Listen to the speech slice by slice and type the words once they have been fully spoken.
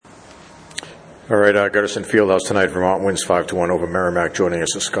All right, Gutterson Fieldhouse tonight. Vermont wins 5-1 over Merrimack. Joining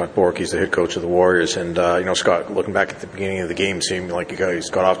us is Scott Bork. He's the head coach of the Warriors. And, Scott, looking back at the beginning of the game, it seemed like you guys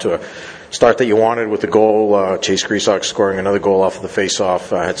got off to a start that you wanted with the goal. Chase Greasock scoring another goal off of the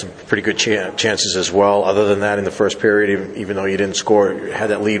face-off. Had some pretty good chances as well. Other than that, in the first period, even though you didn't score, you had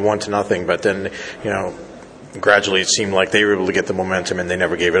that lead 1-0. But then, gradually it seemed like they were able to get the momentum, and they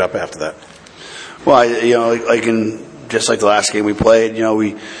never gave it up after that. Well, just like the last game we played,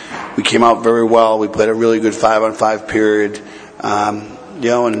 we came out very well. We played a really good 5-on-5 period, and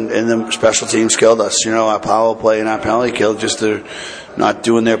the special teams killed us. Our power play and our penalty kill just they're not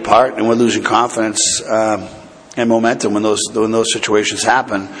doing their part, and we're losing confidence and momentum when those situations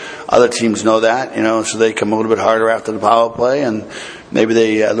happen. Other teams know that, so they come a little bit harder after the power play, and maybe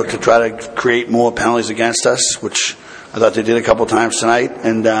they look to try to create more penalties against us, which I thought they did a couple times tonight,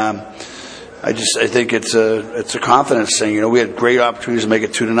 and I think it's a confidence thing. We had great opportunities to make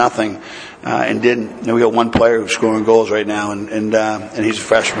it 2-0, and didn't. We got one player who's scoring goals right now, and he's a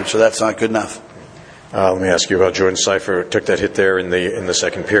freshman, so that's not good enough. Let me ask you about Jordan Seifer. Took that hit there in the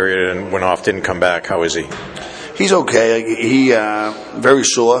second period and went off. Didn't come back. How is he? He's okay. He very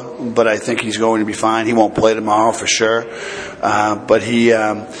sore, but I think he's going to be fine. He won't play tomorrow for sure. But he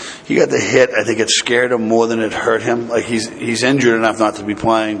got the hit. I think it scared him more than it hurt him. Like he's injured enough not to be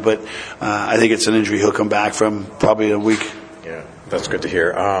playing, but I think it's an injury he'll come back from probably in a week. Yeah, that's good to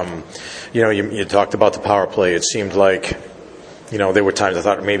hear. You talked about the power play. It seemed like there were times I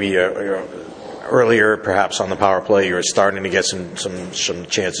thought maybe earlier, perhaps on the power play, you were starting to get some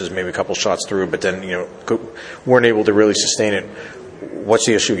chances, maybe a couple shots through, but then weren't able to really sustain it. What's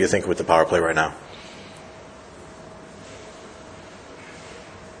the issue you think with the power play right now?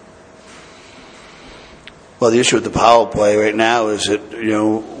 Well, the issue with the power play right now is that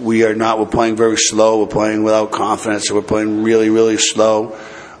we're playing very slow. We're playing without confidence. We're playing really, really slow.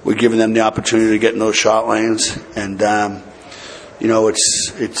 We're giving them the opportunity to get in those shot lanes, and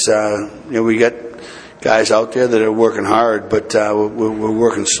we got guys out there that are working hard, but we're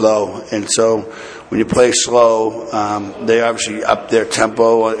working slow. And so when you play slow, they obviously up their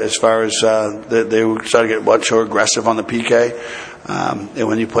tempo as far as they were starting to get much more aggressive on the PK. And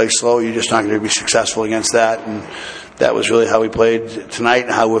when you play slow, you're just not going to be successful against that. And that was really how we played tonight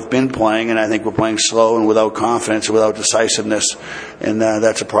and how we've been playing. And I think we're playing slow and without confidence and without decisiveness. And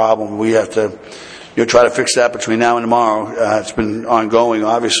that's a problem. We have to try to fix that between now and tomorrow. It's been ongoing,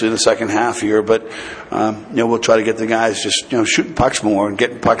 obviously, in the second half here, but we'll try to get the guys just shooting pucks more and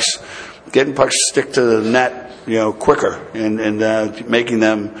getting pucks stick to the net quicker and making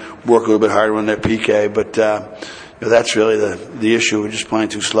them work a little bit harder on their PK. But that's really the issue. We're just playing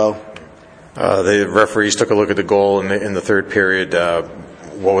too slow. The referees took a look at the goal in the third period.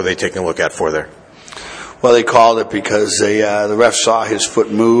 What were they taking a look at for there? Well, they called it because the ref saw his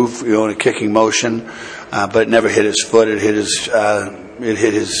foot move, in a kicking motion, but it never hit his foot. It hit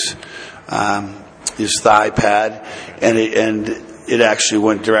his thigh pad, and it actually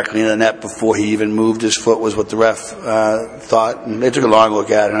went directly in the net before he even moved his foot. Was what the ref thought, and they took a long look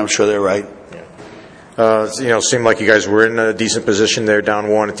at it, and I'm sure they're right. Seemed like you guys were in a decent position there, down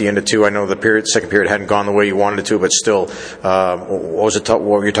 1 at the end of 2. I know the second period hadn't gone the way you wanted it to, but still, what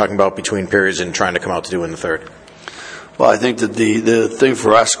were you talking about between periods and trying to come out to do in the third? Well, I think that the thing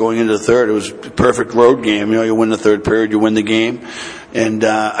for us going into the third, it was a perfect road game. You win the third period, you win the game. And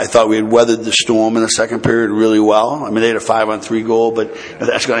I thought we had weathered the storm in the second period really well. I mean, they had a 5-on-3 goal, but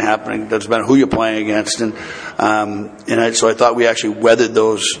that's going to happen. It doesn't matter who you're playing against. So I thought we actually weathered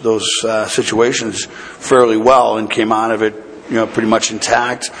those situations fairly well and came out of it, pretty much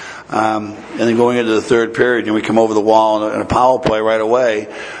intact. And then going into the third period, we come over the wall in a power play right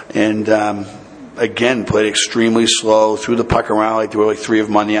away, and again played extremely slow, threw the puck around like there were 3 of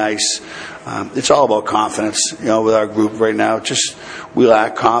them on the ice. It's all about confidence, with our group right now. We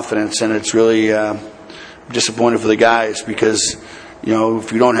lack confidence, and it's really disappointing for the guys because,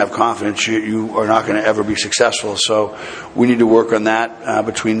 if you don't have confidence, you are not going to ever be successful. So we need to work on that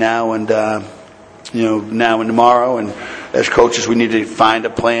between now and tomorrow. And as coaches, we need to find a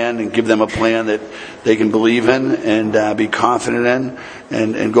plan and give them a plan that they can believe in and be confident in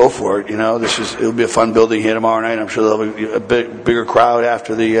and go for it. It'll be a fun building here tomorrow night. I'm sure there'll be a bigger crowd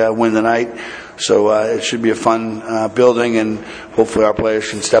after the win the night. So it should be a fun building, and hopefully our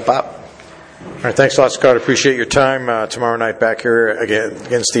players can step up. All right, thanks a lot, Scott. Appreciate your time. Tomorrow night back here again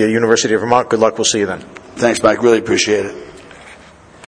against the University of Vermont. Good luck. We'll see you then. Thanks, Mike. Really appreciate it.